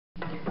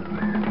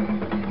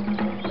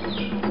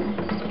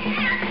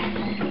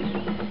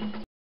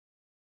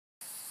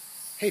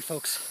Hey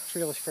folks,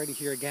 Fearless Freddie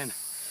here again.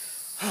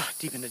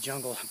 Deep in the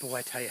jungle. Boy,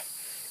 I tell you,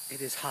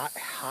 it is hot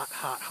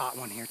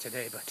one here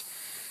today. But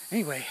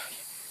anyway,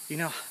 you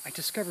know, I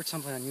discovered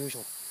something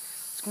unusual.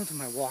 I was going through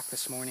my walk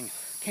this morning,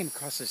 came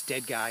across this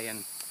dead guy, and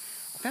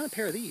I found a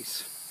pair of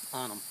these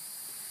on him.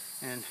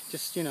 And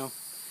just, you know,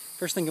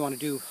 first thing you want to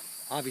do,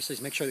 obviously,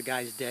 is make sure the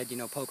guy's dead, you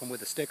know, poke him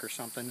with a stick or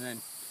something, and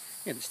then,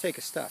 you know, just take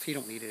his stuff. You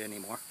don't need it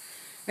anymore.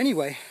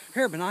 Anyway, a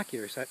pair of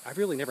binoculars that I've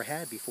really never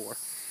had before.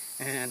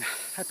 And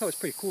I thought it was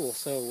pretty cool,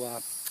 so I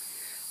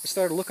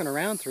started looking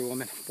around through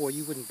them, and boy,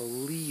 you wouldn't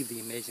believe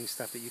the amazing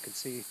stuff that you can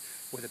see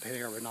with a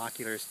pair of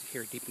binoculars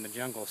here deep in the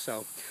jungle.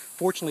 So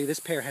fortunately, this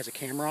pair has a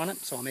camera on it,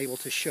 so I'm able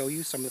to show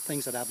you some of the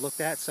things that I've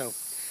looked at. So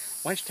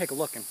why don't you take a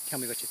look and tell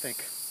me what you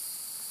think.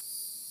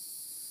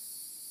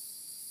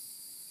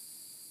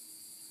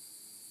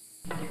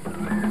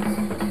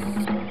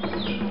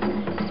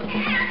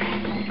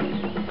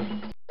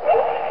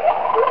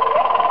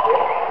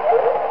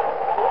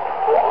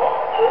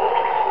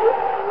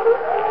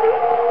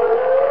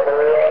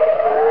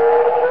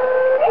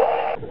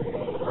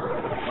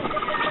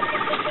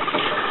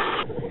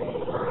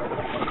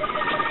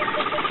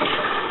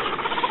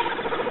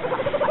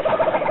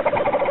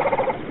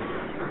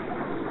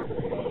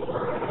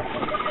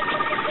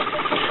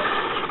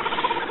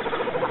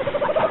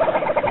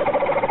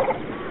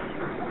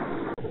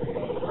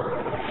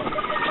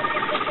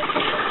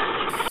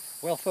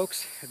 Well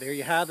folks, there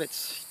you have it.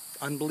 It's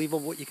unbelievable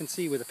what you can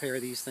see with a pair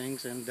of these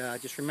things. And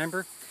just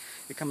remember,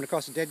 you're coming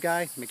across a dead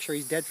guy, make sure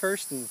he's dead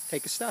first and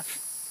take his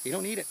stuff. You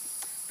don't need it.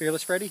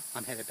 Fearless Freddie,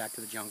 I'm headed back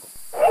to the jungle.